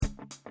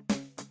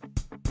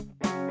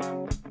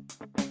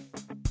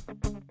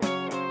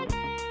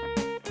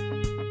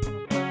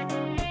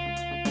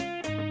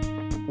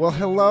Well,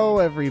 hello,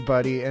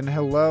 everybody, and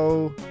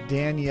hello,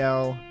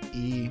 Danielle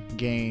E.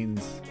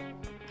 Gaines.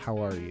 How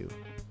are you?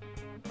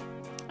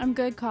 I'm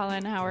good,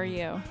 Colin. How are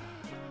you?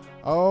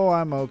 Oh,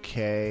 I'm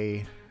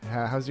okay.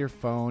 How's your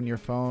phone?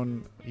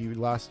 You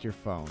lost your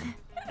phone.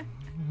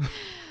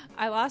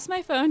 I lost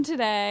my phone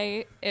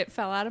today. It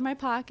fell out of my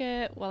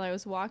pocket while I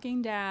was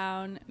walking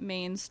down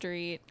Main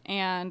Street,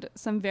 and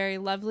some very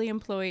lovely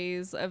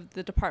employees of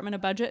the Department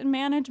of Budget and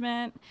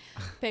Management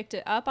picked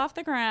it up off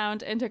the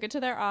ground and took it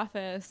to their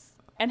office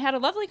and had a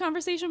lovely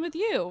conversation with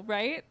you,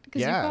 right?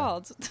 Because you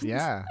called.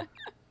 Yeah.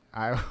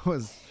 I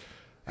was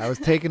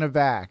taken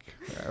aback.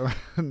 I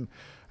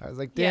was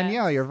like,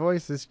 Danielle, Yes. Your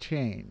voice has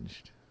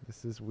changed.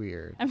 This is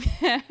weird. I'm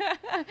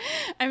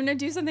going to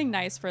do something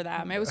nice for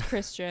them. It was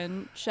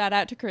Christian. Shout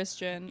out to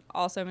Christian.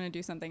 Also, I'm going to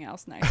do something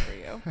else nice for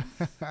you.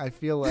 I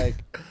feel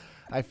like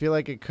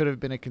it could have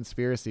been a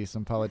conspiracy.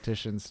 Some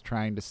politicians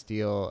trying to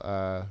steal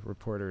a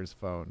reporter's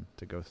phone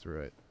to go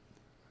through it.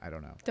 I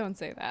don't know. Don't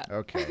say that.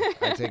 Okay,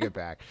 I take it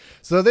back.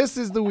 So this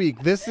is the week.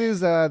 This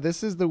is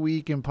the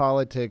week in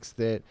politics.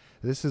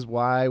 This is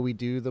why we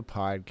do the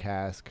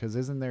podcast, because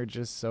isn't there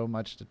just so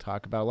much to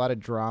talk about? A lot of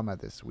drama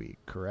this week,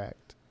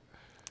 correct?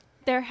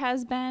 There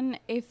has been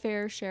a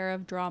fair share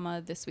of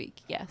drama this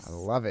week, yes. I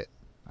love it.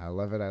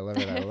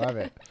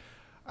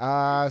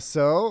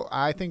 So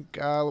I think,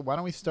 why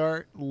don't we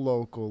start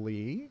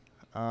locally?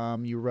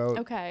 You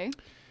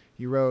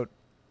wrote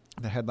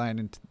the headline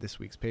in this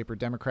week's paper: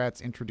 Democrats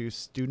introduced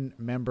student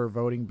member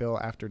voting bill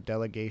after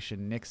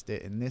delegation nixed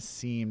it, and this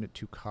seemed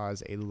to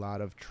cause a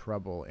lot of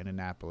trouble in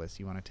Annapolis.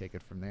 You want to take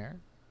it from there?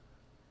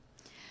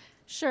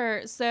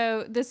 Sure.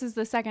 So this is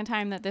the second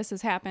time that this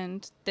has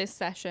happened this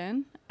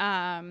session.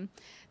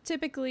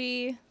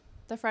 Typically,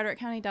 the Frederick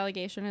County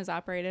delegation is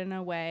operated in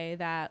a way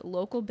that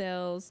local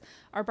bills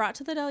are brought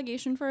to the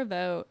delegation for a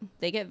vote.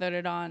 They get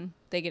voted on.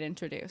 They get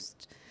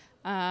introduced.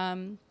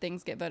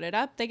 Things get voted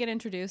up. They get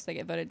introduced. They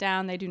get voted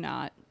down. They do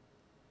not.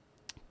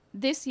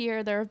 This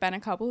year, there have been a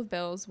couple of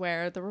bills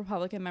where the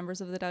Republican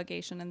members of the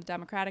delegation and the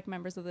Democratic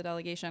members of the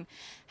delegation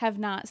have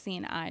not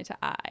seen eye to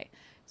eye.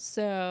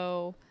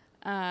 So,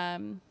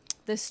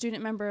 the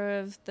student member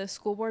of the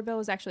school board bill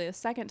is actually the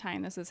second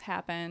time this has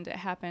happened. It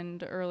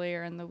happened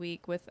earlier in the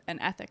week with an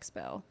ethics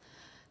bill.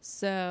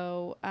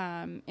 So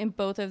in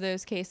both of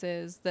those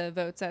cases, the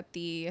votes at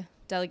the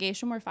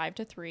delegation were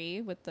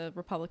 5-3, with the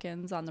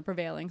Republicans on the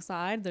prevailing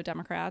side, the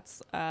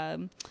Democrats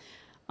on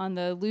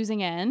the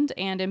losing end.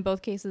 And in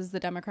both cases, the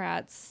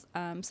Democrats,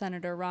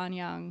 Senator Ron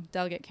Young,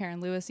 Delegate Karen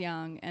Lewis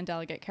Young, and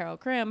Delegate Carol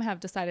Krim have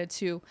decided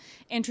to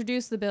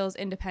introduce the bills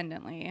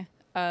independently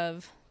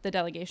of the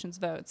delegation's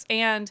votes.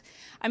 And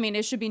I mean,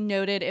 it should be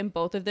noted in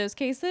both of those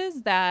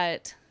cases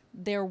that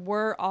there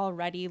were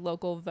already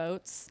local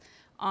votes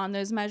on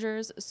those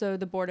measures. So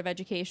the Board of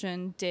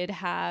Education did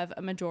have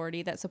a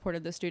majority that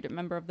supported the student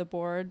member of the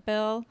board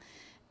bill.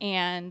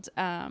 And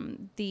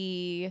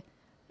the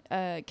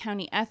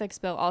county ethics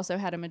bill also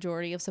had a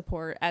majority of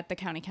support at the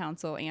county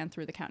council and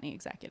through the county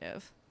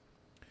executive.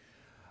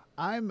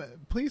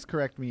 Please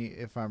correct me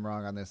if I'm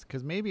wrong on this,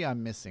 because maybe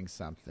I'm missing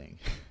something.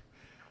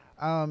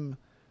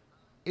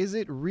 Is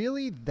it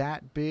really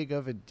that big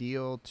of a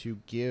deal to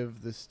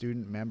give the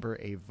student member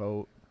a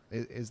vote?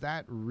 Is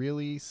that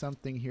really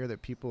something here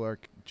that people are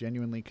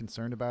genuinely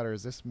concerned about, or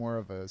is this more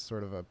of a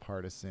sort of a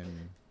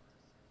partisan?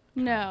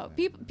 No,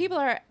 people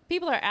are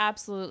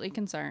absolutely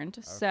concerned.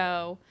 Okay.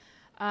 So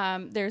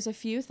there's a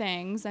few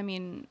things. I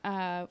mean,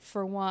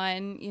 for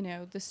one,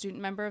 the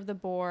student member of the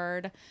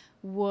board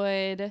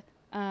would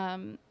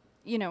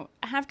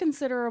have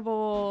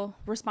considerable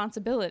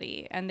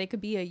responsibility, and they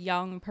could be a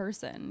young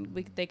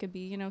person. They could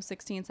be,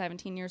 16,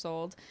 17 years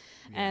old.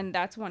 Yeah. And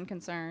that's one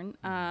concern.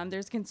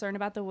 There's concern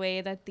about the way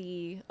that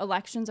the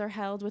elections are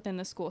held within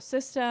the school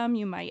system.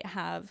 You might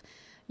have,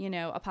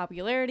 a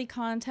popularity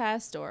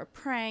contest or a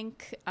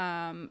prank.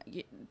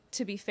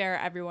 To be fair,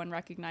 everyone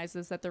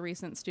recognizes that the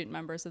recent student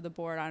members of the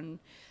board on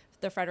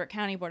the Frederick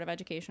County Board of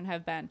Education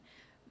have been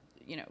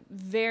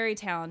very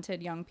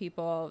talented young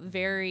people,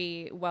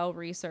 very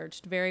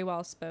well-researched, very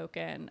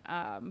well-spoken,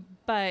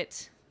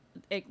 but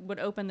it would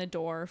open the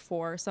door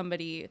for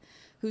somebody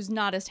who's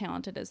not as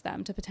talented as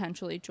them to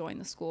potentially join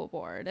the school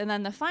board. And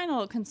then the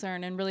final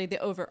concern, and really the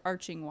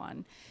overarching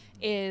one,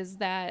 is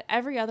that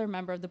every other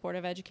member of the Board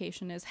of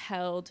Education is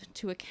held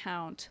to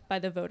account by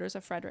the voters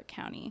of Frederick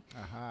County,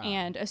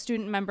 and a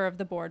student member of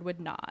the board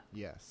would not.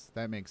 Yes,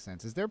 that makes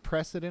sense. Is there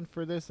precedent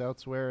for this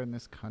elsewhere in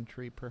this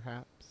country,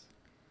 perhaps?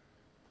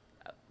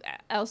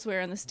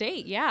 Elsewhere in the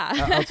state,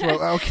 yeah.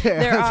 Okay.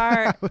 There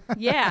are,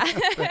 yeah.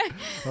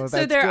 Well,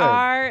 so there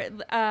are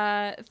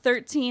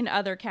 13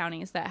 other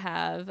counties that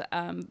have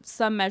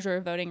some measure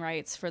of voting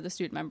rights for the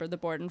student member of the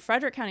board. And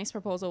Frederick County's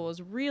proposal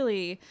was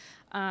really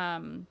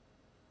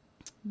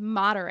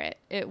moderate.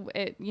 It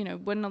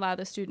wouldn't allow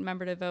the student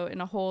member to vote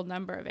in a whole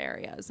number of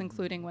areas,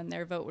 including when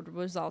their vote would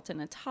result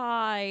in a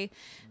tie.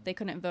 They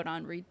couldn't vote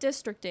on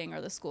redistricting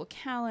or the school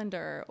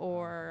calendar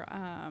or,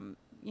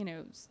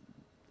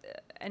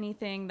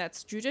 anything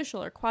that's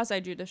judicial or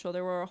quasi-judicial.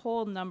 There were a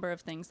whole number of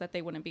things that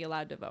they wouldn't be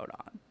allowed to vote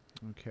on.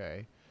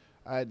 Okay.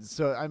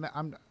 So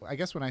I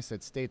guess when I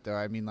said state, though,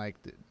 I mean, like,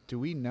 do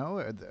we know,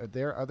 are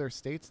there other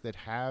states that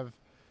have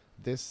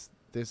this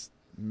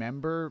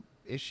member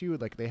issue?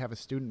 Like, they have a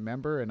student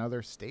member in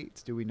other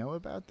states? Do we know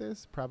about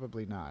this?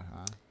 Probably not,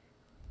 huh?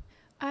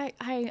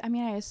 I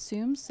mean, I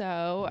assume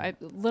so.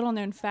 Little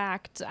known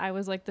fact, I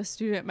was like the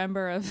student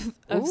member of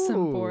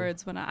some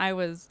boards when I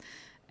was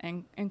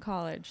in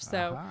college.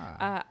 So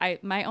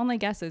my only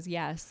guess is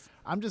yes.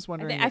 I'm just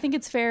wondering. I think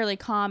it's fairly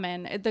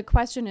common. The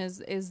question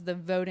is the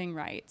voting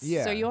rights.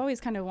 Yeah. So you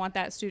always kind of want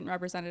that student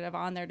representative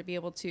on there to be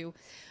able to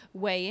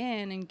weigh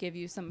in and give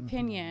you some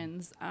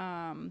opinions.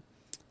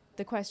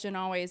 The question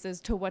always is,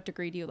 to what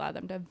degree do you allow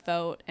them to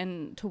vote,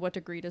 and to what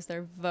degree does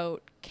their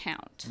vote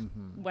count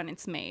when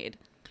it's made?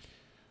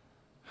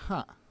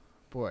 Huh.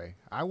 Boy,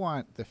 I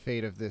want the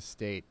fate of this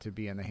state to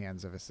be in the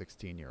hands of a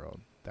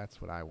 16-year-old.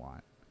 That's what I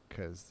want,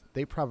 because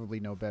they probably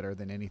know better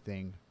than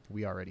anything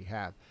we already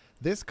have.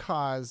 This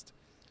caused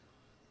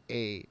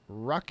a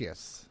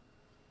ruckus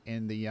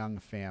in the Young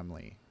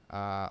family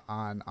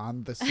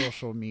on the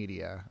social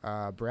media.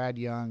 Brad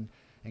Young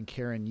and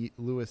Karen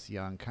Lewis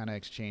Young kind of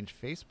exchanged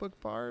Facebook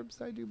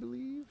barbs, I do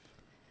believe.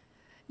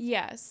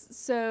 Yes.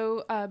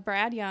 So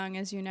Brad Young,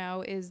 as you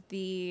know, is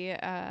the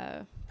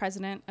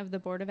president of the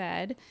Board of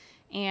Ed,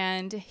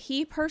 and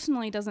he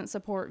personally doesn't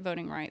support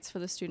voting rights for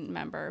the student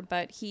member,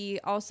 but he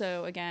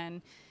also,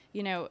 again,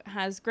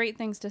 has great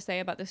things to say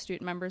about the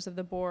student members of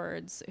the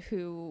boards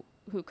who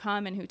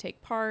come and who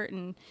take part,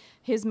 and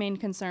his main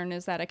concern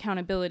is that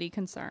accountability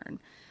concern.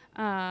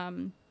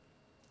 And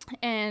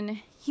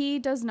he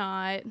does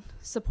not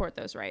support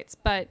those rights,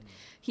 but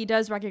he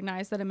does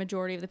recognize that a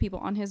majority of the people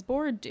on his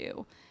board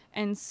do.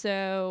 And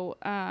so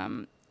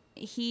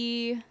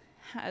he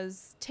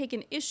has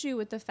taken issue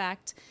with the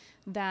fact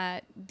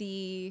that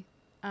the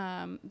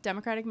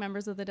Democratic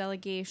members of the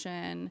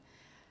delegation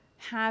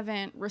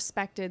haven't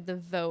respected the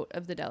vote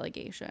of the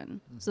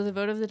delegation. So the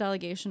vote of the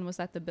delegation was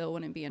that the bill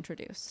wouldn't be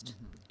introduced.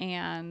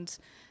 And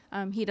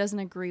he doesn't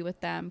agree with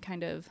them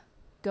kind of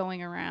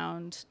going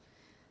around,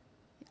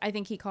 I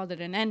think he called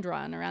it an end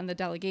run around the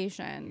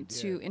delegation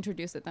to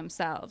introduce it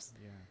themselves.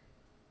 Yeah.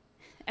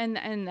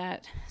 And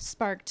that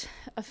sparked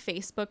a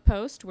Facebook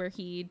post where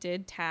he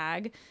did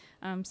tag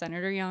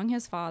Senator Young,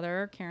 his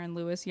father, Karen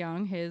Lewis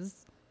Young,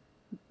 his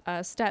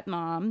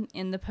stepmom,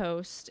 in the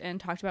post,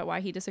 and talked about why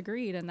he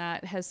disagreed. And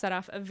that has set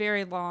off a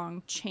very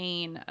long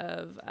chain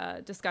of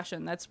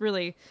discussion. That's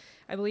really,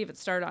 I believe it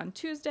started on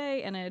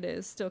Tuesday, and it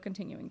is still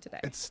continuing today.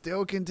 It's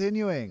still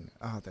continuing.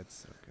 Oh, that's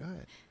so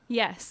good.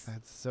 Yes.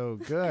 That's so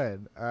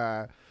good.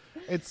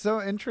 It's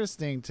so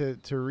interesting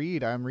to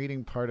read. I'm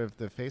reading part of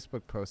the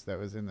Facebook post that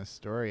was in the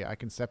story. I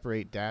can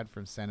separate Dad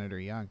from Senator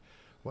Young.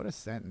 What a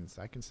sentence.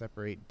 I can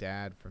separate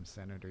Dad from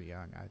Senator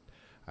Young.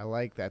 I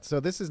like that. So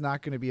this is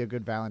not going to be a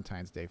good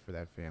Valentine's Day for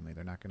that family.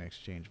 They're not going to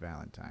exchange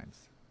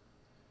Valentines.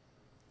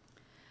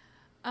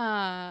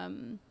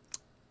 No,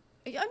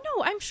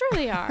 I'm sure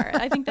they are.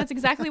 I think that's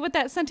exactly what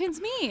that sentence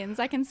means.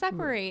 I can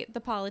separate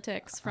the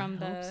politics from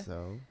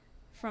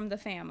from the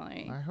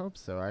family. I hope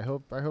so. I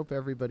hope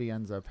everybody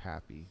ends up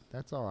happy.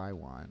 That's all I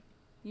want.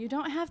 You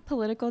don't have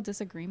political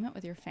disagreement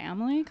with your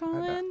family,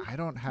 Colin? I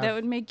don't have. That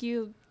would make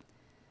you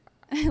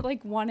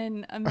like 1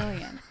 in a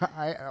million.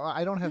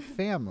 I don't have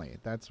family.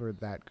 That's where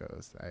that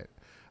goes.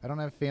 I don't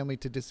have family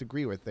to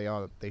disagree with.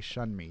 They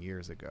shunned me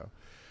years ago.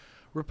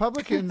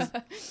 Republicans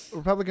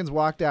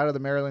walked out of the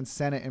Maryland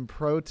Senate in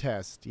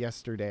protest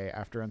yesterday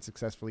after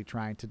unsuccessfully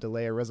trying to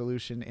delay a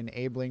resolution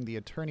enabling the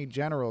Attorney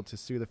General to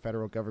sue the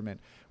federal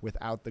government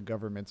without the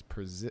government's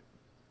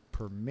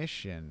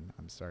permission.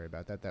 I'm sorry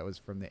about that. That was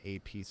from the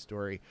AP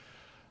story.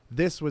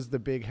 This was the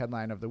big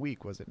headline of the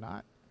week, was it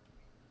not?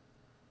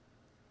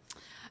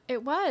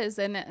 It was,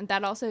 and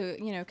that also,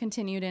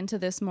 continued into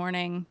this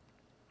morning.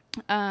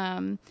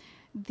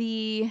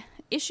 The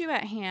issue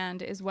at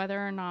hand is whether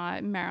or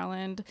not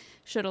Maryland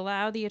should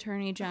allow the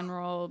Attorney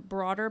General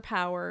broader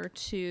power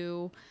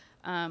to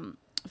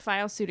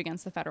file suit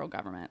against the federal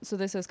government. So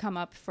this has come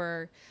up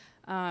for,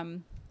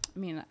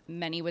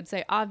 many would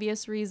say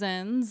obvious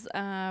reasons.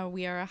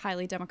 We are a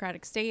highly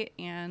democratic state,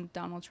 and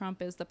Donald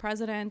Trump is the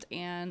president,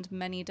 and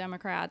many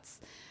Democrats,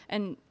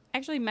 and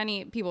actually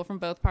many people from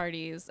both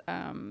parties,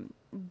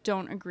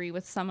 don't agree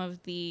with some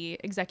of the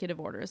executive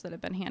orders that have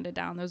been handed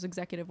down. Those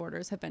executive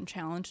orders have been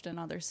challenged in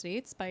other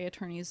states by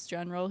attorneys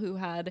general who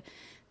had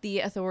the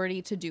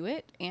authority to do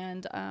it,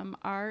 and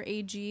our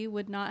AG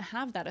would not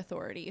have that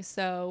authority.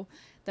 So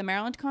the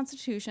Maryland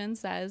Constitution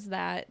says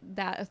that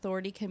that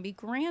authority can be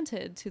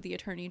granted to the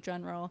attorney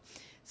general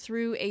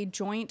through a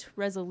joint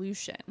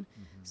resolution.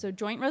 So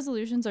joint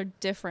resolutions are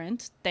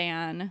different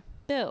than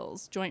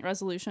bills. Joint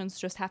resolutions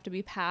just have to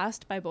be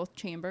passed by both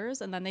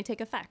chambers, and then they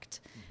take effect.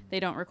 They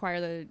don't require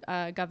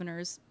the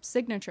governor's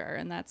signature,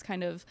 and that's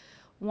kind of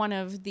one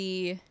of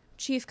the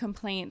chief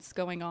complaints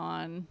going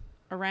on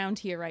around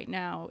here right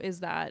now,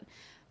 is that,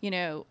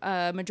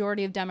 a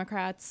majority of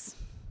Democrats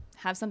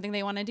have something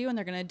they want to do, and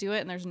they're going to do it,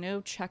 and there's no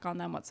check on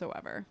them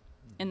whatsoever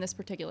in this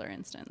particular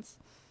instance.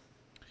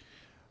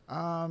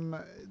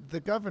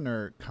 The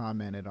governor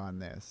commented on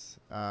this.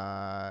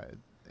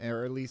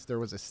 or at least there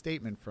was a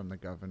statement from the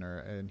governor,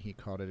 and he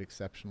called it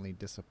exceptionally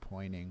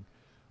disappointing.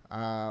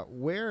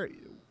 Where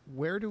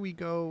do we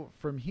go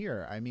from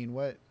here? I mean,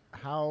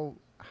 how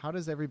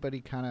does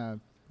everybody kind of,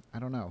 I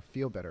don't know,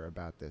 feel better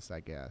about this, I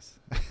guess?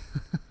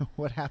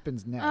 What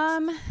happens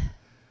next?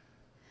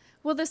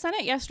 Well, the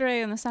Senate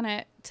yesterday and the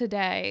Senate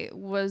today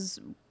was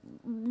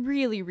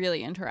really,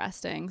 really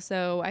interesting.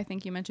 So I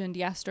think you mentioned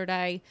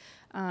yesterday,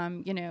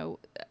 the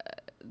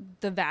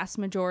vast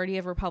majority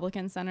of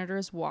Republican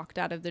senators walked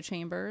out of the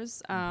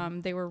chambers.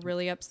 They were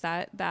really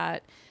upset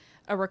that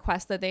a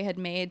request that they had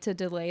made to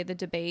delay the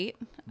debate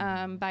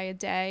by a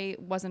day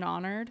wasn't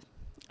honored.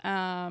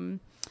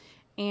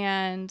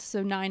 And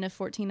so 9 of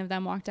 14 of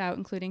them walked out,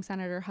 including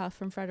Senator Huff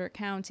from Frederick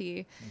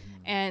County.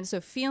 And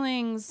so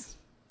feelings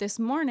this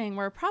morning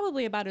were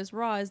probably about as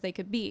raw as they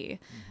could be.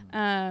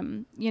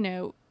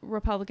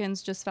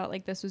 Republicans just felt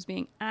like this was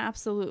being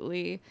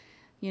absolutely,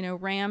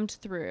 rammed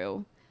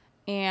through.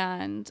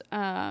 And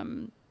the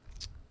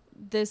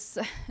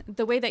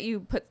way that you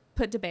put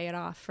debate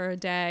off for a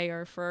day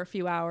or for a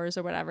few hours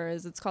or whatever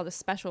is it's called a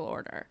special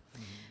order.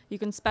 You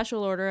can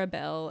special order a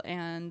bill,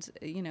 and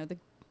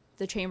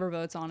the chamber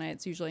votes on it.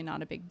 It's usually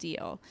not a big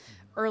deal.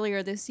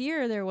 Earlier this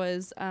year, there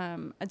was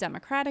a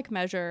Democratic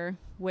measure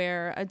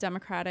where a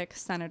Democratic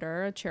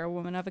senator, a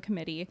chairwoman of a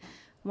committee,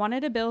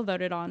 wanted a bill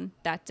voted on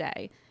that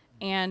day,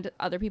 and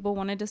other people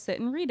wanted to sit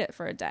and read it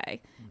for a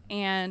day.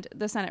 And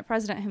the Senate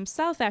president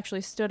himself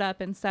actually stood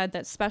up and said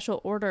that special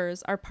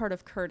orders are part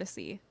of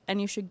courtesy, and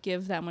you should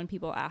give them when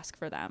people ask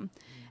for them.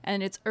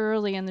 And it's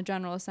early in the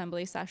General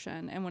Assembly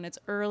session, and when it's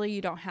early,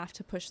 you don't have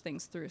to push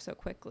things through so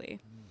quickly.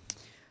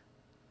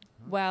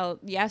 Well,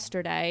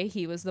 yesterday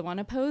he was the one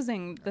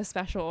opposing the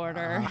special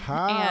order,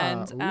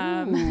 and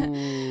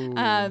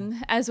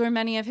as were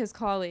many of his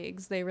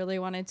colleagues, they really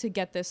wanted to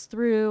get this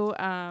through.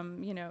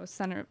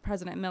 Senate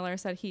President Miller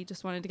said he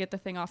just wanted to get the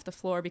thing off the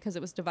floor because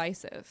it was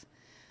divisive.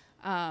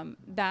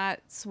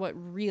 That's what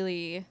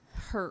really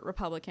hurt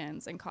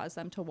Republicans and caused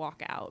them to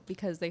walk out,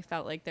 because they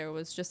felt like there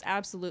was just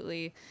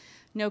absolutely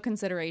no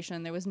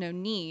consideration. There was no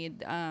need.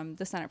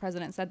 The Senate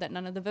president said that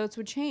none of the votes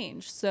would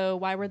change. So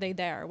why were they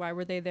there? Why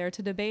were they there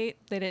to debate?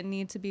 They didn't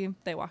need to be.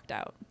 They walked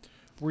out.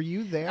 Were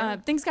you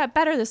there? Things got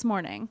better this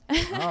morning.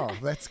 Oh,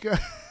 that's good.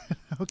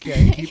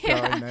 Okay, keep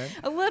going then.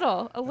 A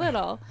little.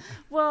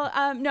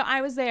 Well, no, I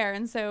was there.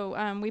 And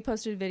so we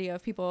posted a video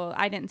of people.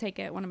 I didn't take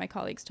it. One of my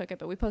colleagues took it.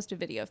 But we posted a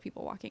video of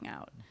people walking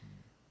out.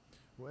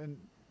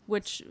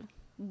 Which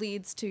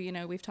leads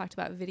to, we've talked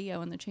about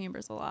video in the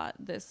chambers a lot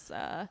this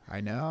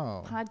I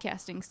know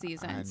podcasting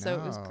season. So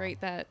it was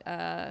great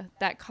that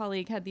that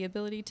colleague had the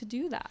ability to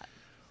do that.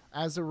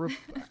 As a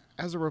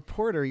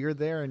reporter, you're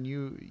there and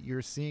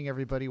you're seeing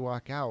everybody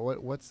walk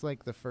out. What's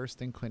like the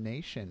first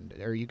inclination?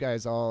 Are you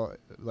guys all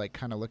like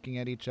kind of looking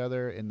at each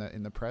other in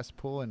the press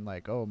pool and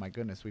like, oh my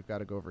goodness, we've got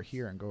to go over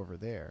here and go over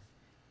there?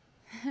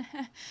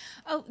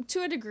 Oh,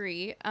 to a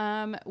degree.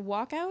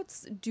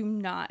 Walkouts do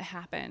not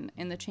happen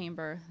in the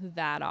chamber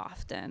that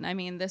often. I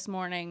mean, this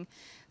morning,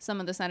 some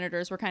of the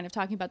senators were kind of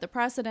talking about the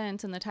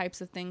precedent and the types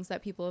of things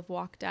that people have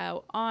walked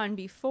out on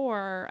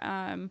before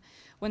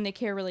when they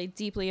care really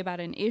deeply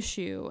about an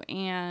issue.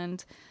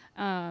 And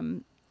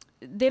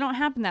they don't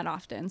happen that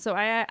often. So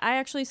I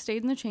actually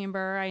stayed in the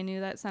chamber. I knew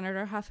that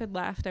Senator Huff had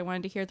left. I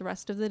wanted to hear the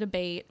rest of the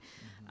debate.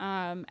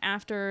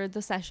 After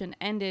the session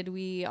ended,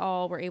 we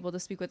all were able to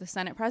speak with the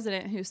Senate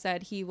president, who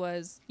said he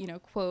was,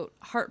 quote,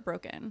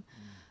 heartbroken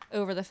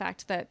over the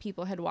fact that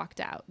people had walked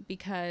out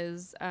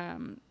because,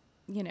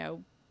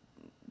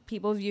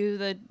 people view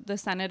the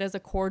Senate as a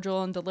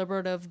cordial and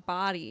deliberative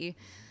body.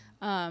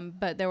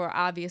 But there were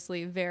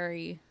obviously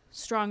very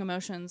strong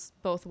emotions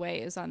both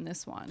ways on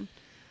this one.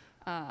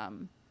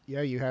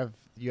 Yeah, you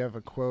have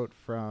a quote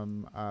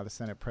from the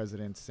Senate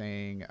president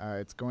saying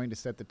it's going to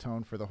set the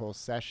tone for the whole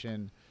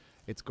session.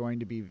 It's going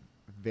to be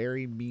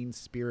very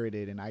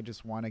mean-spirited, and I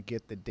just want to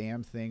get the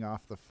damn thing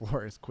off the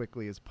floor as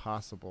quickly as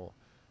possible.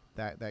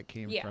 That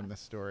came from the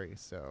story.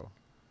 So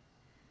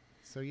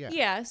yeah.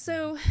 Yeah,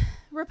 so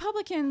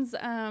Republicans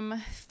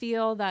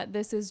feel that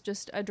this is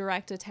just a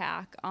direct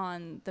attack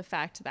on the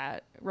fact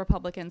that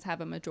Republicans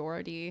have a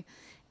majority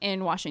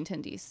in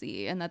Washington,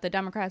 D.C., and that the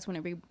Democrats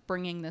wouldn't be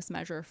bringing this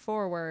measure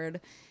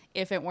forward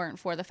if it weren't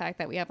for the fact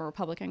that we have a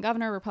Republican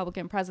governor,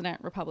 Republican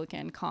president,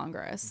 Republican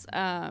Congress.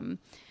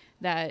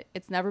 That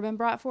it's never been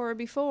brought forward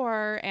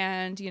before.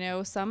 And,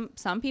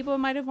 some people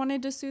might have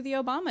wanted to sue the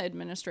Obama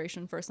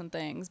administration for some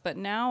things. But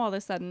now all of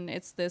a sudden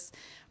it's this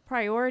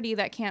priority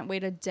that can't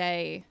wait a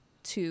day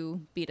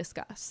to be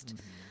discussed.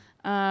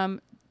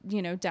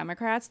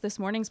 Democrats this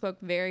morning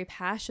spoke very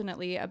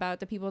passionately about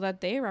the people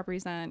that they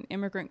represent,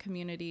 immigrant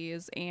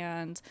communities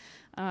and,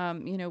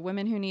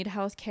 women who need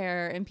health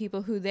care and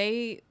people who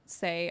they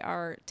say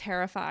are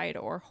terrified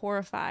or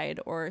horrified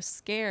or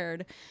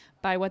scared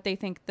by what they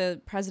think the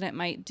president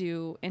might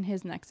do in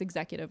his next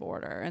executive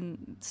order.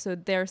 And so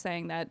they're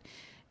saying that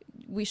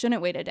we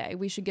shouldn't wait a day.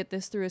 We should get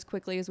this through as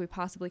quickly as we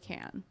possibly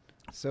can.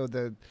 So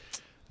the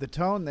the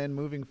tone then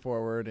moving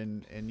forward,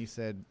 and you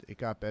said it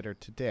got better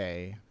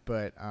today,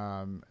 but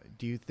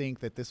do you think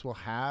that this will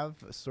have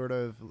sort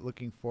of,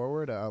 looking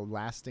forward, a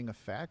lasting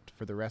effect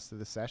for the rest of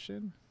the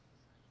session?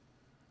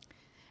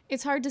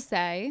 It's hard to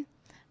say.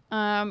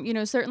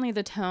 Certainly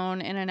the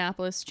tone in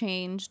Annapolis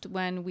changed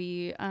when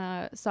we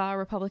saw a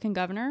Republican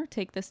governor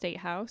take the state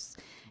house,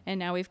 and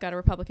now we've got a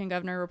Republican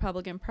governor,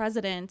 Republican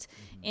president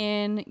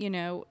in,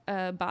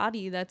 a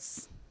body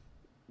that's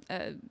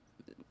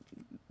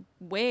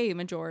way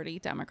majority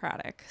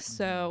Democratic.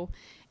 So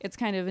it's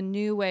kind of a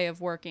new way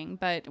of working.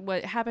 But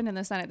what happened in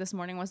the Senate this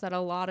morning was that a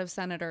lot of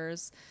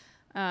senators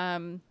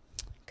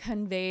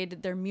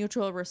conveyed their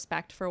mutual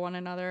respect for one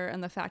another,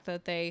 and the fact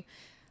that they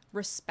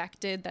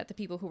respected that the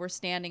people who were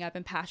standing up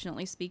and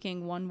passionately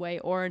speaking one way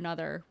or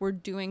another were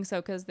doing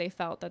so because they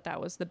felt that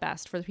that was the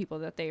best for the people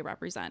that they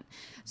represent.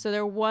 So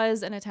there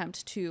was an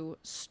attempt to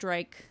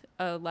strike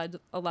a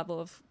level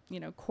of,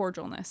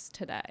 cordialness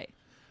today.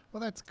 Well,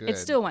 that's good. It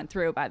still went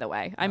through, by the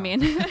way. I mean,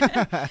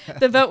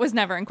 the vote was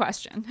never in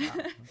question.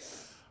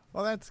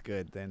 Well, that's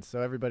good then.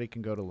 So everybody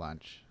can go to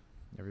lunch.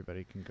 So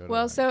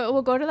it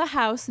will go to the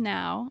House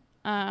now.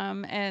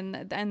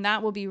 And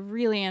that will be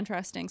really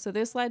interesting. So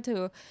this led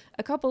to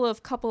a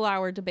couple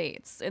hour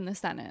debates in the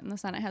Senate, and the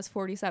Senate has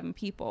 47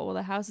 people. Well,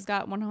 the House has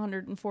got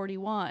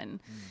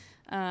 141.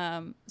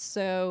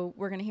 So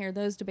we're going to hear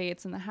those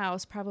debates in the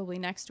House probably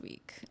next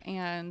week,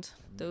 and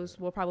those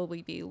will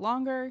probably be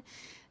longer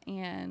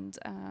and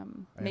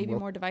maybe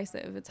more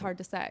divisive. It's hard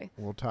to say.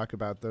 We'll talk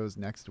about those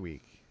next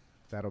week.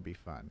 That'll be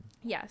fun.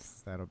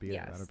 Yes. That'll be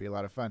a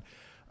lot of fun.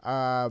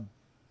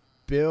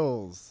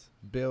 Bills,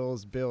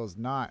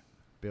 not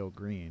Bill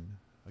Green.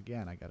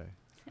 Again,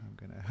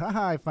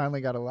 I finally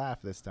got a laugh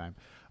this time.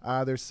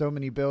 There's so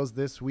many bills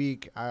this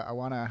week. I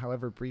want to,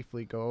 however,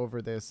 briefly go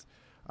over this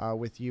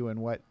with you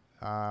and what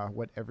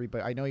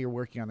everybody, I know you're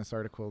working on this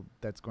article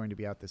that's going to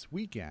be out this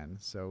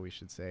weekend. So we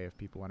should say, if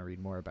people want to read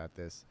more about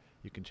this,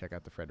 you can check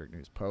out the Frederick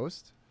News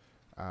Post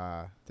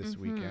this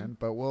weekend.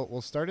 But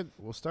we'll start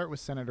with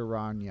Senator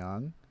Ron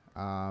Young,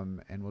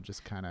 and we'll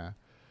just kind of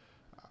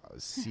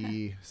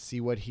see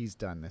what he's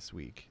done this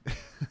week.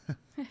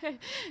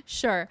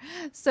 Sure.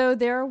 So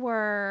there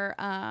were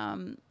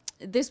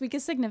this week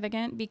is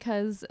significant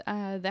because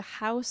the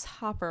House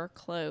hopper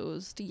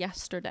closed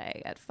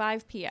yesterday at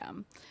 5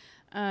 p.m.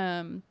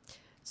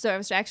 So I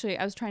was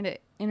trying to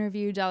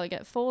interview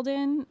Delegate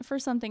Folden for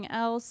something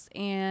else,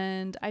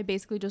 and I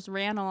basically just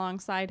ran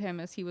alongside him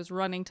as he was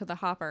running to the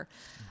hopper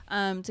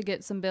to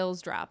get some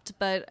bills dropped.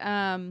 But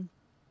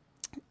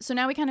so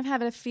now we kind of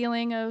have a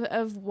feeling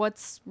of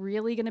what's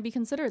really going to be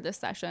considered this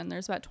session.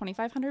 There's about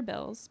 2,500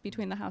 bills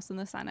between the House and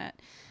the Senate.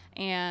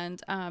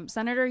 And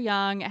Senator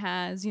Young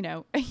has,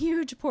 a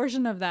huge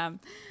portion of them.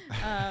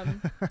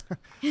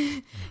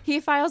 He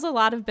files a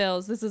lot of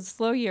bills. This is a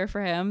slow year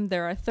for him.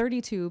 There are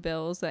 32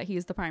 bills that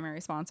he's the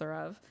primary sponsor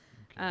of.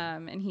 Okay.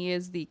 And he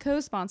is the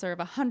co-sponsor of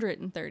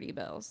 130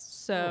 bills.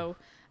 So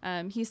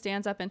he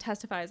stands up and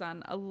testifies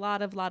on a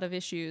lot of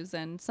issues.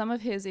 And some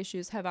of his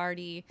issues have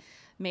already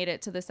made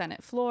it to the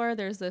Senate floor.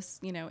 There's this,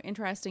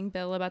 interesting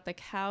bill about the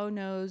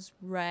cow-nose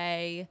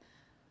ray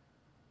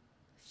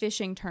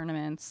fishing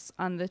tournaments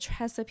on the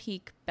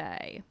Chesapeake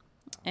Bay.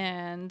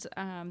 And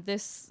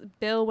this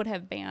bill would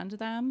have banned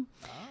them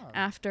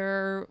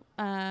after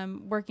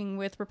working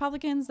with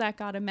Republicans. That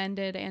got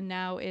amended, and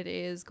now it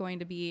is going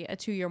to be a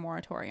 2-year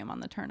moratorium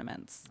on the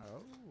tournaments.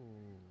 Oh,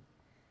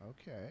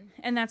 okay.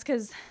 And that's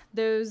because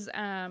those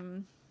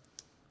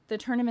the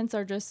tournaments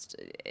are just,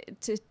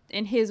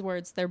 in his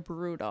words, they're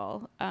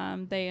brutal.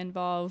 They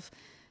involve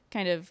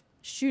kind of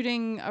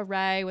shooting a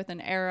ray with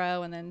an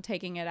arrow and then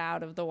taking it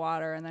out of the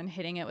water and then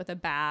hitting it with a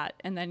bat,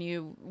 and then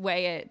you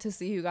weigh it to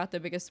see who got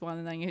the biggest one,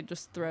 and then you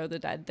just throw the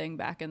dead thing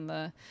back in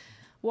the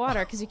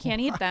water because you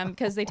can't eat them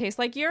because they taste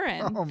like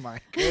urine. Oh my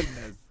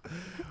goodness.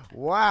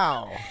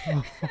 Wow.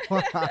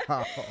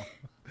 Wow.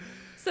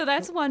 So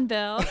that's one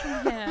bill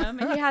from him.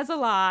 He has a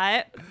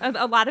lot.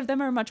 A lot of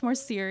them are much more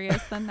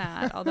serious than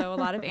that, although a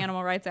lot of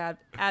animal rights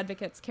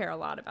advocates care a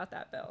lot about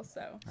that bill.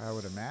 So I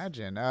would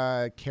imagine.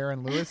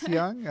 Karen Lewis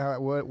Young,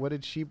 what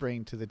did she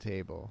bring to the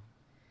table?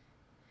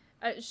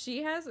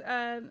 She has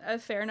a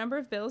fair number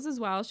of bills as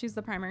well. She's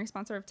the primary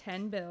sponsor of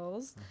 10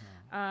 bills.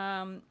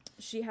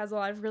 She has a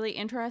lot of really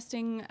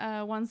interesting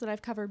ones that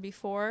I've covered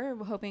before.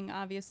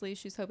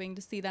 She's hoping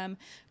to see them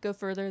go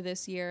further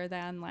this year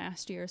than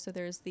last year. So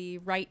there's the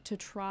Right to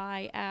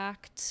Try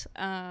Act.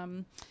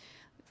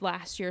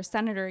 Last year,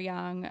 Senator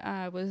Young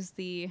was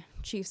the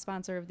chief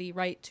sponsor of the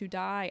Right to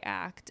Die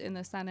Act in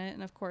the Senate.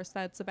 And of course,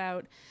 that's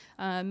about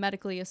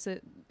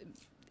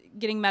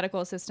getting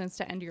medical assistance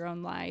to end your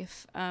own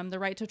life. The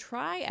Right to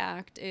Try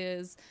Act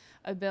is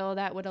a bill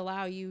that would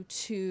allow you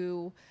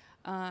to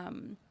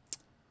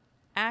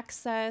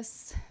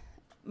access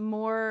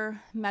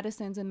more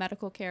medicines and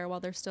medical care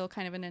while they're still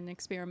kind of in an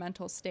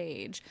experimental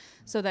stage,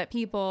 so that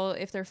people,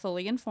 if they're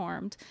fully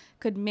informed,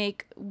 could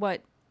make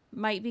what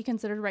might be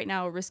considered right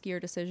now a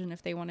riskier decision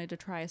if they wanted to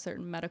try a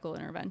certain medical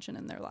intervention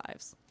in their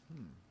lives.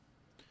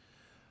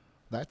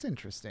 That's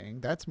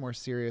interesting. That's more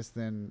serious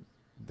than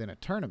than a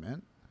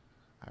tournament.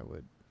 I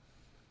would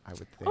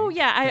think. Oh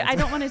yeah, I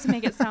don't want it to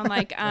make it sound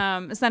like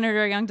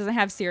Senator Young doesn't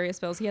have serious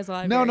bills. He has a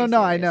lot of no.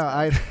 I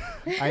know.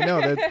 Bills. I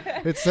know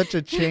that it's such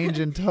a change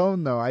in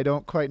tone, though. I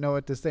don't quite know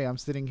what to say. I'm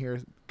sitting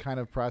here, kind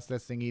of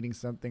processing eating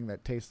something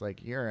that tastes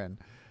like urine,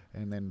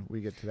 and then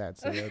we get to that.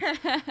 So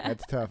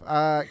that's tough.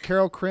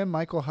 Carol Krim,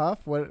 Michael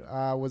Huff. What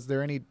was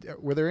there any?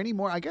 Were there any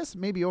more? I guess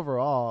maybe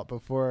overall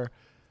before.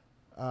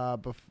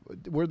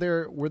 Were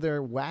there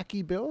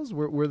wacky bills?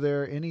 Were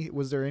there any?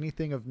 Was there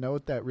anything of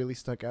note that really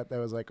stuck out that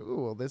was like,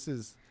 ooh, well, this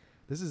is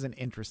an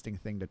interesting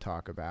thing to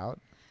talk about?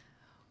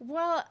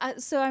 Well,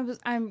 so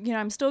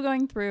I'm still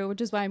going through,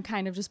 which is why I'm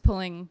kind of just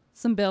pulling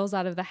some bills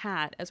out of the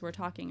hat as we're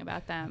talking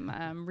about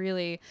them.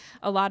 Really,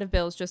 a lot of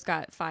bills just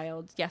got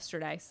filed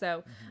yesterday.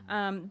 So,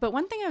 but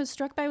one thing I was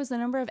struck by was the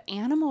number of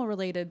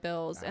animal-related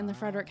bills in the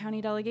Frederick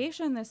County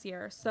delegation this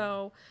year.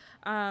 So,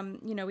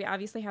 we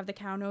obviously have the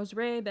cow-nose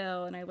ray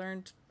bill, and I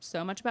learned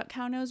so much about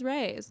cow-nose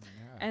rays.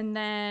 Yeah. And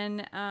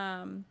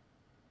then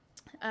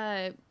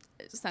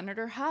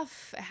Senator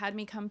Huff had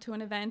me come to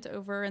an event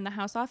over in the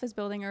House Office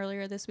building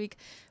earlier this week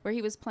where he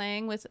was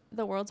playing with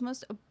the world's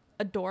most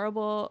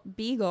adorable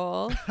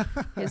beagle.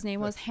 His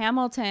name was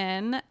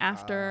Hamilton,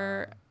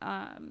 after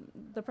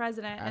the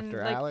president.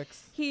 After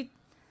Alex?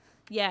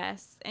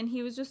 Yes, and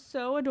he was just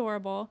so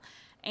adorable.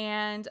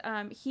 And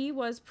he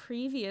was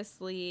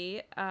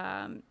previously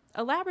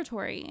a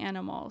laboratory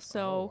animal.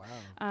 So,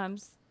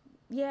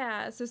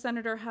 so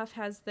Senator Huff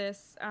has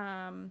this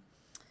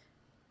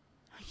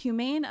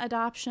Humane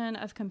Adoption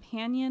of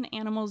Companion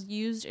Animals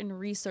Used in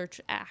Research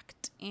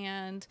Act,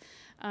 and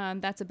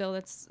that's a bill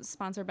that's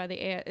sponsored by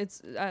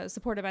it's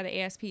supported by the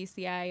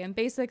ASPCA, and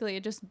basically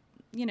it just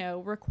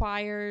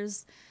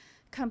requires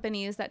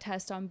companies that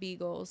test on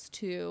beagles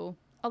to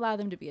allow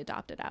them to be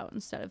adopted out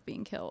instead of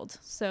being killed.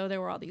 So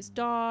there were all these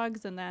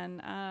dogs, and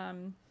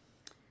then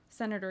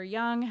Senator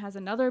Young has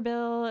another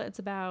bill. It's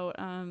about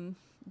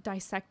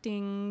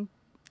dissecting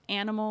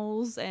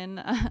animals and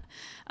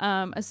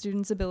a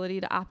student's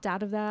ability to opt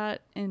out of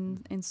that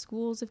in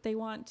schools if they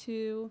want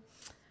to.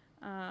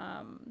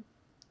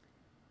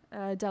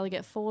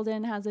 Delegate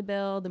Folden has a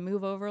bill, the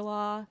move over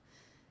law.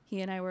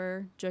 He and I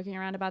were joking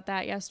around about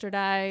that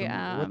yesterday.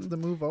 What's the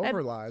move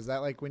over law? Is that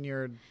like when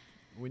you're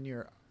when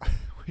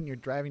you're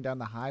driving down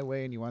the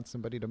highway and you want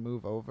somebody to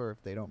move over?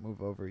 If they don't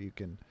move over, you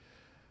can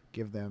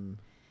give them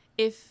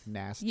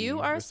nasty you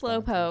are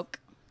responses. Slowpoke,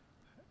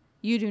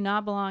 you do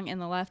not belong in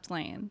the left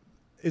lane.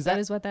 That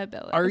is what that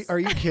bill is. Are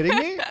you kidding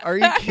me? Are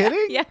you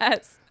kidding?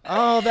 Yes.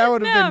 Oh, that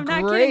would have been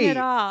I'm great. not kidding at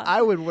all.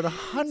 I would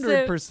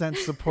 100%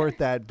 support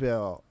that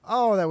bill.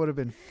 Oh, that would have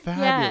been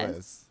fabulous.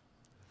 Yes.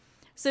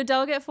 So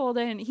Delegate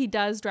Folden, he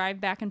does drive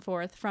back and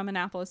forth from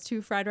Annapolis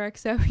to Frederick,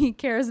 so he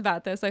cares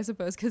about this, I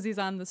suppose, because he's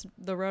on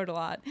the road a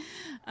lot.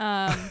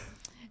 But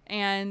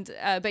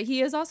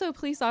he is also a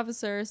police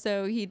officer,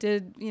 so he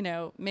did,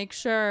 make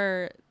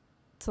sure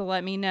to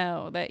let me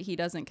know that he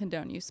doesn't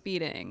condone you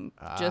speeding.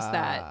 Just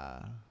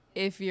that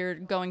if you're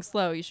going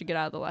slow, you should get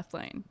out of the left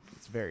lane.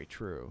 It's very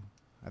true.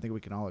 I think we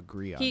can all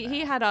agree on that.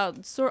 He had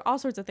all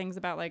sorts of things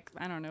about, like,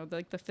 I don't know,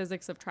 like the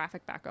physics of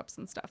traffic backups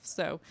and stuff.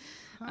 So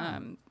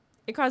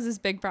it causes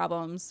big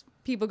problems.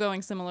 People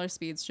going similar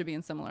speeds should be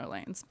in similar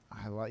lanes.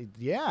 I like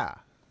that.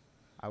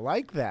 I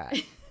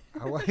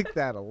like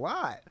that a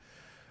lot.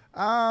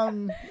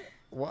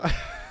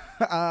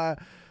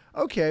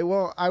 Okay,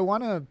 well, I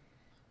want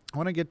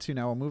to get to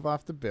now. We'll move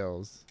off the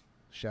bills.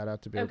 Shout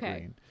out to Bill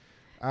Green.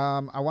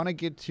 I want to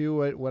get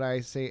to what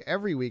I say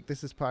every week.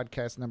 This is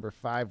podcast number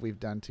 5 we've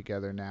done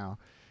together now.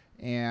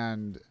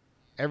 And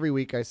every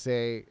week I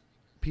say,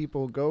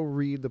 people, go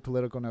read the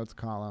political notes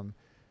column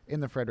in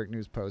the Frederick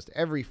News Post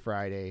every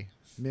Friday.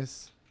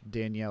 Miss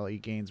Danielle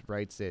Gaines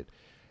writes it.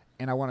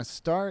 And I want to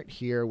start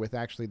here with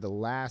actually the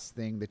last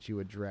thing that you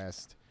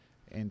addressed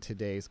in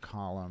today's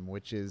column,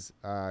 which is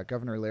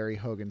Governor Larry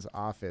Hogan's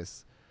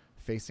office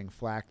facing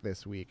flack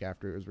this week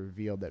after it was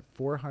revealed that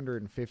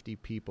 450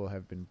 people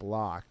have been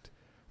blocked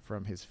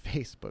from his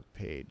Facebook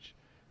page.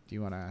 Do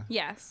you want to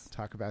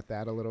talk about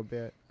that a little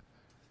bit?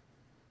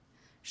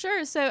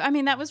 Sure. So,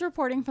 that was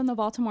reporting from the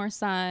Baltimore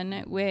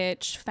Sun,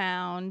 which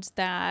found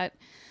that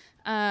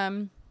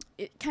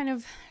it kind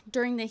of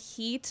during the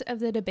heat of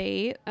the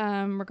debate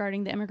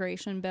regarding the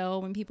immigration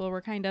bill, when people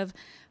were kind of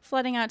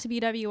flooding out to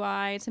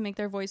BWI to make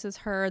their voices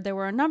heard, there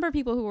were a number of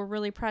people who were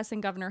really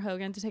pressing Governor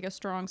Hogan to take a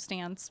strong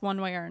stance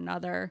one way or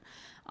another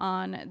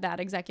on that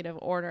executive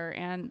order.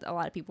 And a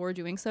lot of people were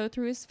doing so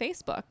through his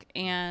Facebook.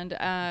 And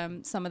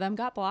some of them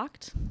got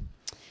blocked.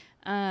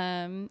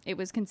 It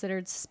was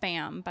considered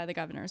spam by the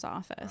governor's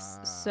office.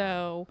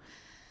 So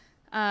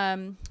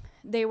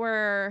there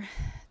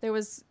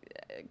was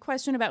a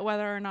question about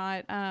whether or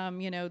not,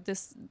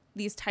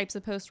 these types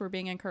of posts were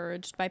being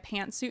encouraged by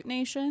Pantsuit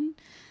Nation,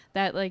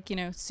 that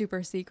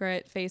super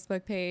secret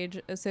Facebook page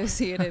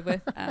associated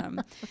with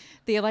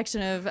the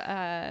election of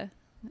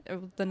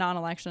the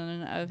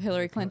non-election of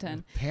Hillary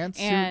Clinton.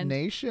 Pantsuit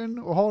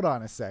Nation? Well, hold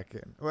on a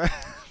second.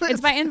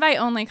 It's by invite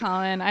only,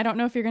 Colin. I don't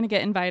know if you're going to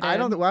get invited.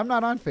 I'm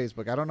not on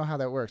Facebook. I don't know how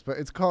that works, but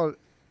it's called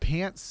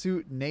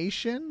Pantsuit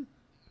Nation?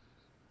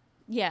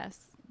 Yes.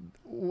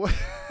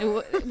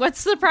 What's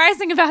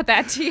surprising about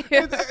that to you?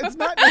 It's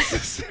not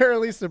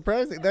necessarily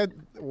surprising.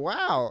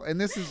 Wow. And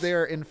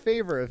they're in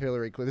favor of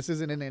Hillary Clinton. This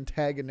isn't an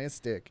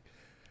antagonistic.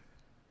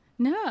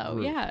 No,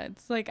 group. yeah,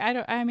 it's like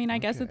I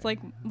guess it's like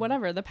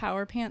whatever, the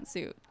power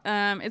pantsuit.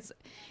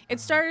 It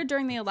started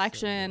during the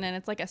election, and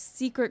it's like a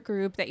secret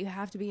group that you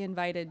have to be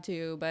invited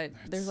to, but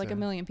there's like a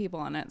million people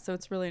on it, so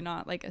it's really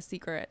not like a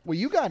secret. Well,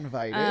 you got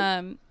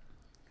invited.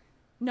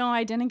 No,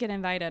 I didn't get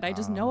invited. I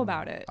just know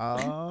about it.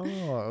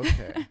 Oh,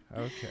 okay.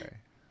 Okay.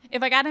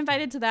 If I got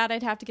invited to that,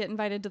 I'd have to get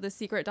invited to the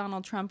secret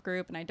Donald Trump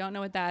group, and I don't know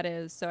what that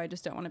is, so I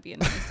just don't want to be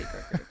in any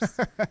secret groups.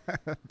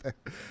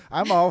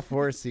 I'm all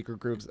for secret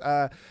groups.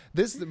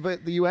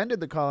 But you ended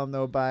the column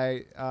though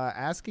by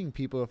asking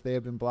people if they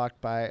have been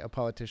blocked by a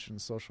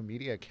politician's social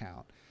media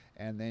account,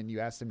 and then you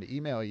asked them to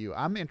email you.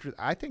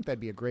 I think that'd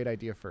be a great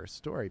idea for a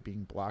story: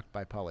 being blocked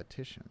by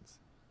politicians.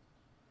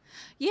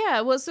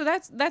 Yeah, well, so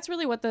that's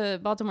really what the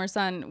Baltimore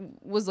Sun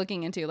was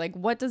looking into. Like,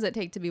 what does it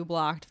take to be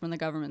blocked from the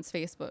governor's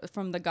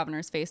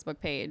Facebook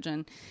page?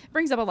 And it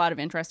brings up a lot of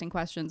interesting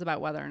questions about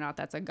whether or not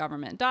that's a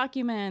government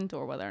document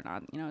or whether or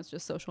not, it's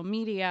just social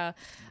media.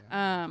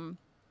 Yeah.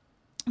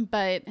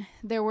 But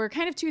there were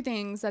kind of two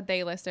things that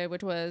they listed,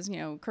 which was,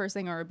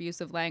 cursing or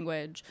abusive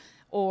language,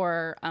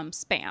 or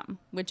spam,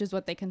 which is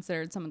what they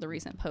considered some of the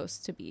recent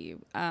posts to be.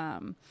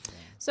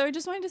 So I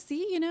just wanted to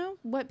see,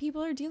 what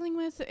people are dealing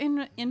with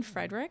in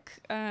Frederick,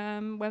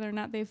 whether or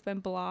not they've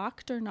been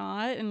blocked or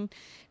not. And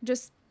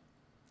just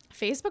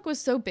Facebook was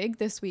so big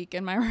this week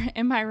in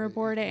my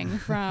reporting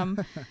from,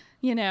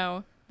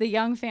 the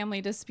Young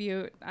family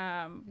dispute,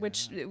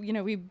 which,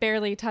 we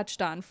barely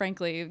touched on,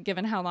 frankly,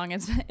 given how long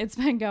it's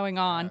been going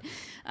on.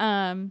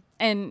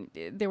 And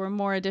there were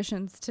more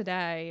additions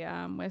today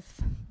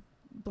with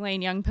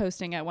Blaine Young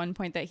posting at one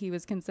point that he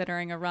was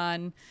considering a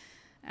run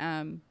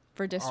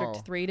for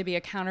District 3 to be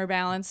a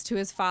counterbalance to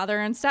his father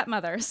and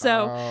stepmother.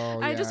 So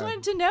I just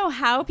wanted to know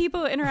how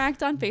people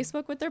interact on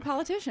Facebook with their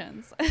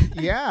politicians.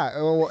 Yeah.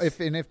 Well,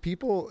 if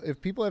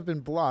people have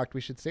been blocked,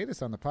 we should say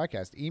this on the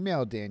podcast.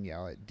 Email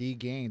Danielle at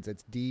dgaines.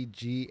 That's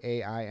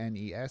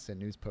DGAINES at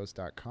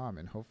newspost.com.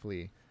 And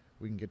hopefully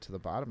we can get to the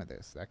bottom of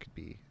this. That could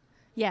be.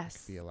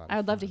 Yes. Could be a lot of I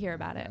would fun. love to hear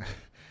about it.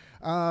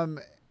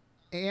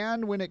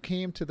 And when it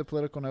came to the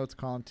political notes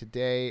column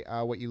today,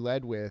 what you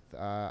led with,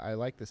 I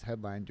like this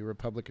headline: "Do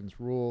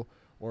Republicans rule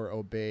or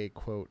obey,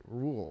 quote,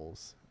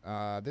 rules?"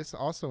 This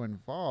also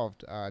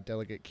involved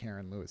Delegate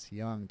Karen Lewis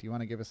Young. Do you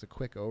want to give us a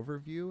quick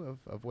overview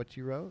of what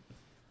you wrote?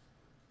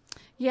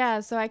 Yeah,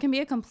 so I can be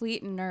a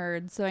complete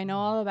nerd, so I know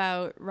all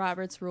about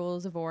Robert's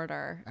Rules of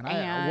Order.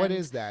 And what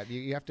is that?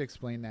 You have to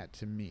explain that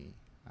to me.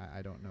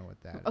 I don't know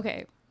what that is.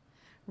 Okay.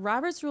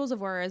 Robert's Rules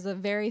of Order is a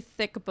very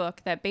thick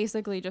book that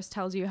basically just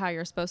tells you how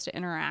you're supposed to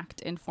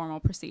interact in formal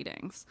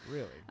proceedings.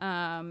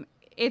 Really?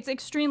 It's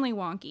extremely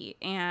wonky.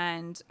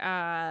 And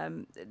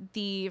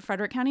the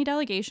Frederick County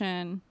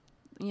delegation,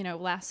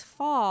 last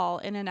fall,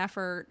 in an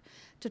effort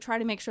to try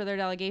to make sure their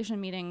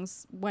delegation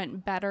meetings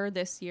went better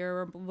this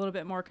year, a little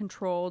bit more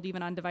controlled,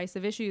 even on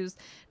divisive issues,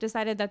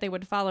 decided that they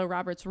would follow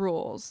Robert's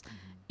rules.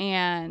 Mm-hmm.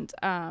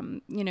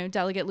 And,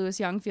 Delegate Lewis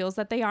Young feels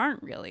that they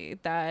aren't really,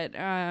 that...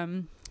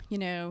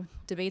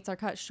 debates are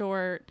cut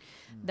short,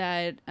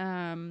 that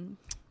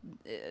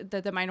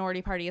the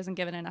minority party isn't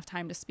given enough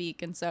time to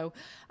speak. And so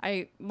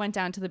I went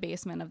down to the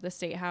basement of the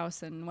State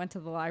House and went to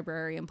the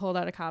library and pulled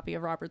out a copy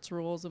of Robert's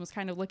Rules and was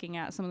kind of looking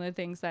at some of the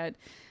things that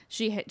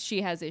she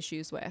has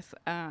issues with,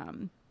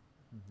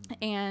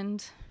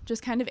 and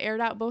just kind of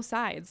aired out both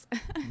sides.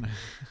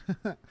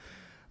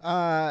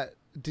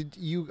 Did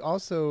you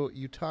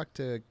talked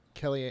to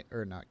Kathy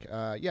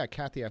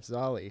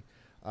Afzali,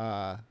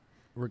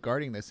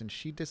 regarding this, and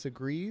she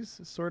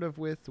disagrees sort of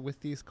with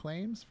these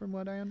claims, from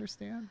what I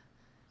understand?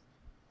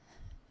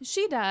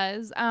 She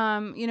does.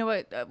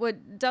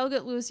 What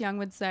Delegate Lewis Young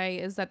would say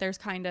is that there's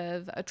kind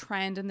of a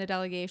trend in the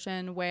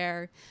delegation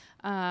where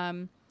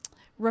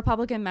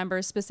Republican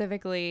members,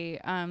 specifically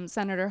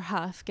Senator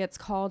Huff, gets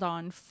called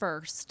on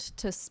first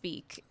to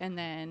speak, and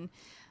then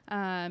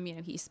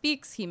he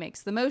speaks, he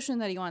makes the motion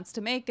that he wants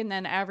to make, and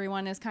then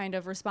everyone is kind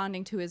of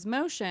responding to his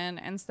motion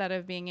instead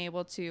of being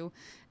able to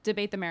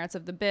debate the merits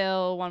of the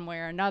bill one way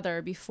or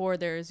another before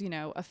there's,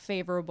 a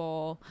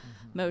favorable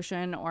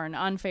motion or an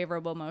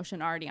unfavorable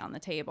motion already on the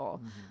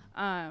table.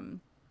 And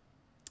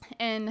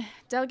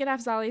Delegate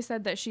Afzali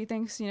said that she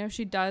thinks,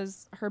 she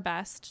does her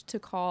best to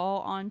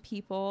call on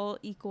people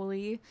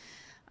equally,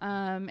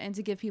 and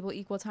to give people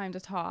equal time to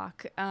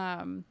talk.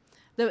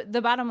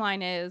 The bottom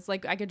line is,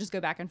 like, I could just go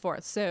back and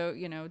forth. So,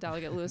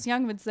 Delegate Lewis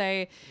Young would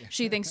say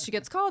she thinks she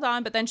gets called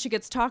on, but then she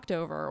gets talked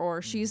over,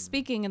 or she's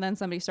speaking and then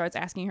somebody starts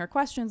asking her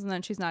questions and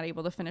then she's not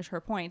able to finish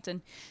her point.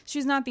 And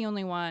she's not the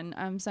only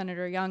one.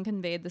 Senator Young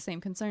conveyed the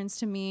same concerns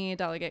to me.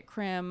 Delegate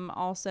Krim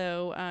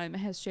also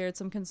has shared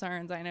some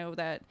concerns. I know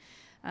that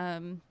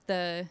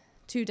the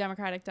two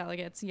Democratic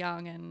delegates,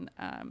 Young and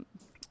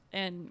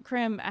and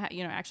Crim,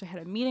 actually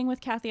had a meeting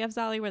with Kathy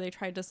Afzali where they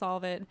tried to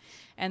solve it,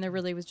 and there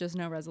really was just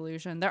no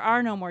resolution. There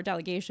are no more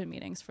delegation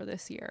meetings for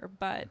this year,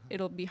 but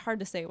it'll be hard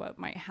to say what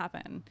might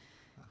happen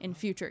in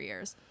future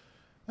years.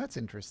 That's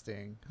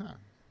interesting, huh?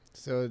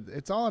 So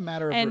it's all a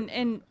matter of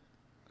and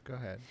go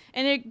ahead.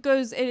 And it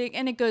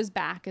goes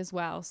back as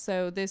well.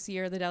 So this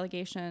year, the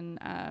delegation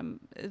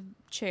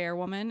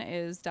chairwoman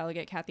is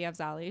Delegate Kathy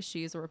Afzali.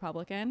 She's a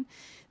Republican.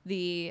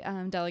 The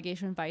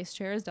delegation vice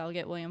chair is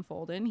Delegate William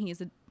Folden.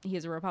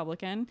 He's a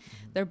Republican.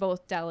 Mm-hmm. They're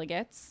both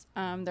delegates.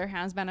 There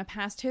has been a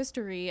past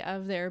history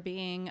of there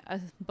being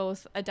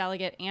both a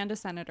delegate and a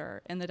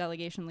senator in the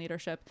delegation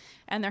leadership,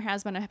 and there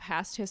has been a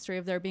past history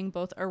of there being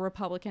both a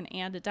Republican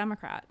and a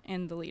Democrat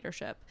in the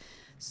leadership.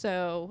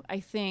 So I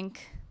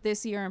think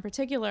this year in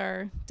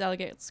particular,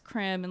 Delegates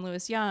Crim and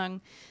Lewis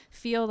Young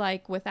feel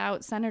like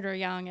without Senator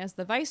Young as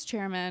the vice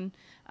chairman,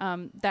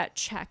 that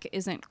check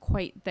isn't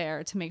quite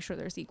there to make sure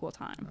there's equal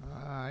time.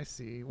 I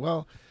see.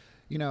 Well,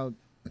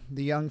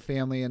 the Young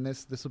family, and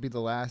this will be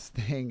the last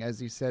thing,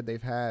 as you said,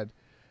 they've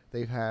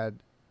had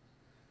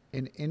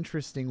an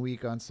interesting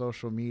week on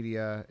social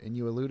media, and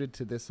you alluded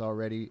to this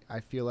already.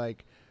 I feel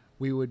like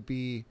we would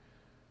be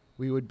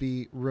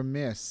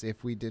remiss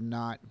if we did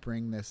not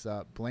bring this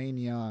up. Blaine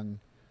Young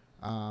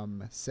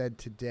said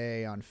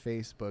today on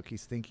Facebook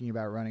he's thinking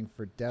about running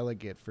for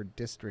delegate for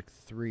District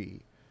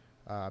 3.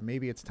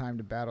 Maybe it's time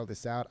to battle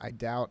this out. I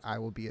doubt I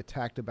will be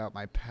attacked about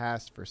my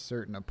past for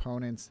certain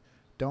opponents.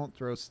 Don't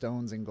throw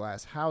stones in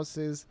glass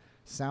houses.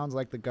 Sounds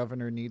like the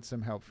governor needs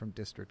some help from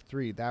District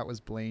 3. That was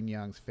Blaine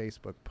Young's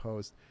Facebook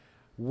post.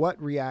 What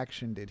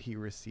reaction did he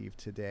receive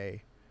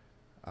today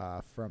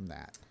from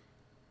that?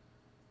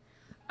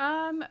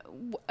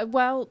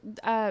 Well,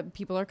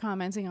 people are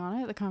commenting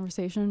on it. The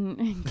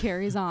conversation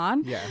carries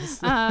on. Yes.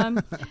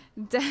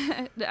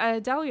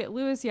 Delegate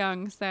Lewis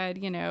Young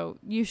said,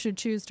 you should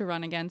choose to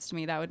run against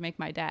me. That would make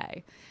my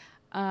day.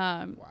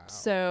 Wow.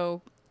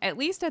 So at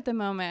least at the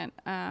moment,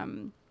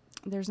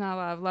 there's not a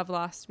lot of love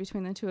lost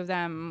between the two of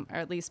them, or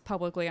at least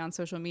publicly on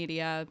social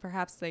media.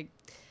 Perhaps they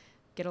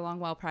get along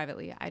well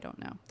privately. I don't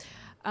know.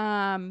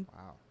 Wow.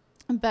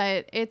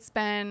 But it's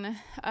been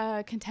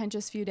a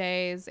contentious few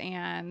days,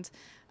 and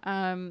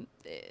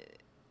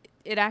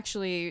it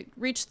actually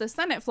reached the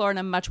Senate floor in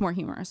a much more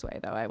humorous way,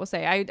 though, I will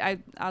say.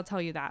 I'll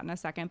tell you that in a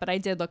second. But I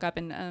did look up,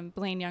 and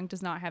Blaine Young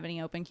does not have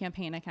any open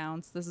campaign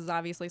accounts. This is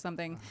obviously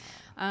something,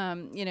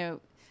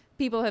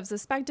 people have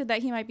suspected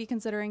that he might be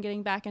considering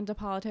getting back into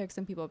politics,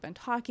 and people have been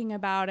talking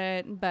about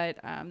it. But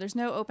there's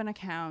no open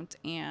account,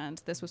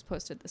 and this was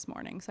posted this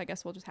morning. So I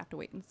guess we'll just have to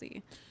wait and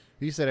see.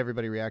 You said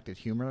everybody reacted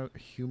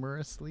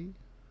humorously?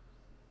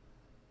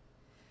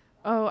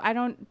 Oh,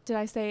 did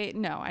I say,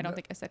 no, I don't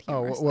think I said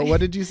humorously. Oh, well, what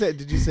did you say?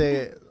 Did you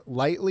say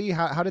lightly?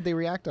 How did they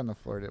react on the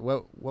floor?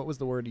 What was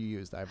the word you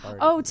used?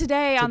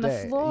 Today on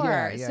the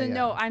floor. Yeah.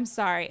 No, I'm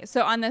sorry.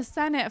 So on the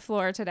Senate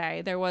floor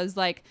today, there was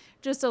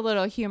just a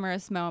little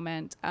humorous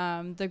moment.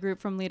 The group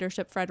from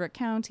Leadership Frederick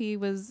County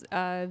was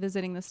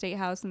visiting the State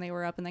House, and they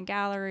were up in the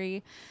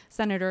gallery.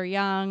 Senator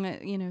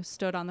Young,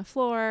 stood on the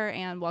floor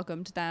and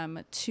welcomed them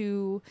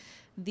to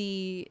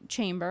the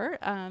chamber.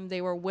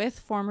 They were with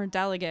former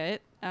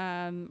delegate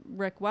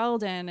Rick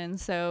Weldon, and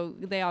so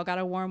they all got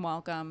a warm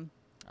welcome.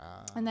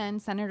 And then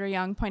Senator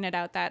Young pointed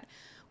out that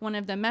one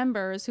of the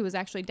members who was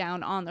actually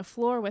down on the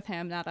floor with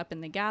him, not up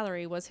in the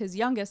gallery, was his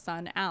youngest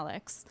son,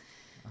 Alex.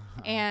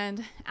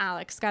 And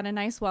Alex got a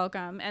nice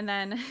welcome. And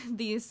then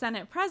the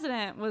Senate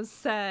president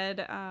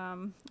said,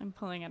 I'm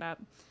pulling it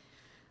up.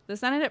 The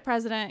Senate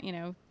president,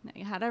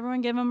 had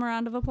everyone give him a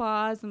round of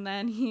applause, and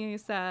then he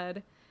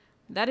said,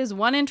 "That is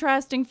one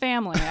interesting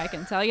family, I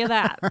can tell you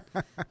that."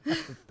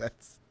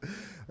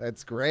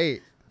 That's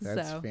great.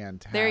 That's so,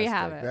 fantastic. There you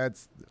have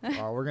it.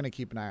 We're going to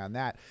keep an eye on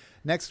that.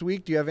 Next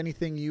week, do you have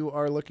anything you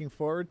are looking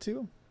forward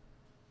to?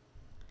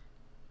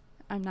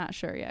 I'm not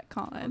sure yet,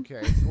 Colin.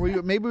 Okay.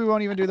 Well, maybe we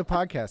won't even do the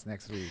podcast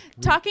next week.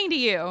 Talking to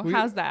you.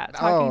 How's that?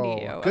 Talking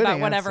to you about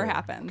whatever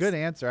happens. Good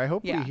answer. I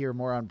hope we hear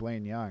more on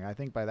Blaine Young. I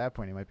think by that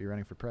point he might be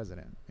running for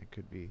president. It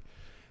could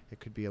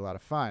be a lot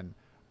of fun.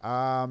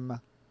 I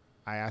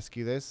ask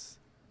you this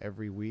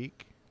every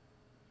week.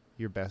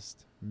 Your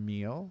best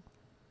meal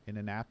in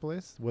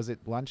Annapolis. Was it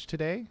lunch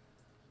today?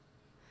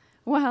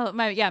 Well,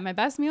 my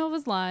best meal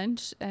was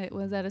lunch. It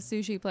was at a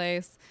sushi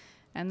place.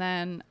 And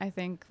then I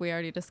think we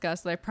already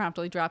discussed that I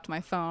promptly dropped my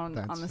phone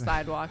on the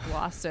sidewalk,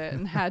 lost it,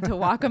 and had to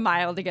walk a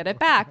mile to get it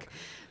back.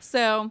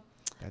 So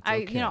I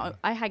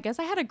guess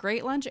I had a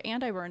great lunch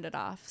and I burned it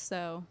off.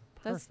 So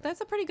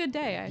that's a pretty good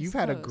day. You've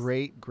had a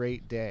great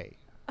day.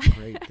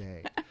 Great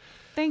day.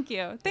 Thank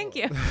you.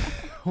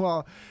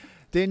 Well,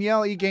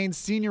 Danielle Gaines,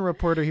 senior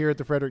reporter here at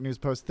the Frederick News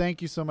Post.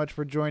 Thank you so much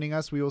for joining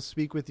us. We will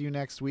speak with you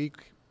next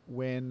week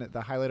when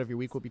the highlight of your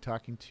week will be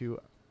talking to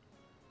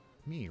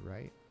me,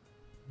 right?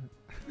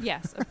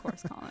 Yes, of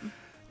course, Colin.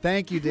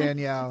 Thank you,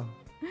 Danielle.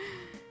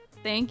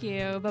 Thank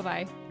you.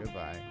 Bye-bye.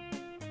 Goodbye.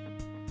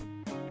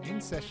 In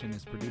Session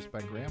is produced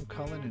by Graham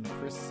Cullen and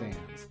Chris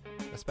Sands.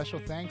 A special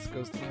thanks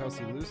goes to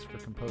Kelsey Luce for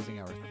composing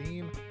our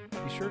theme.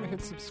 Be sure to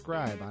hit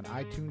subscribe on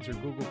iTunes or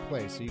Google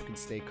Play so you can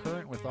stay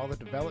current with all the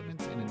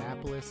developments in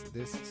Annapolis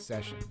this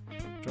session.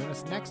 Join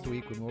us next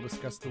week when we'll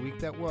discuss the week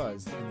that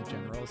was in the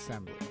General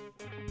Assembly.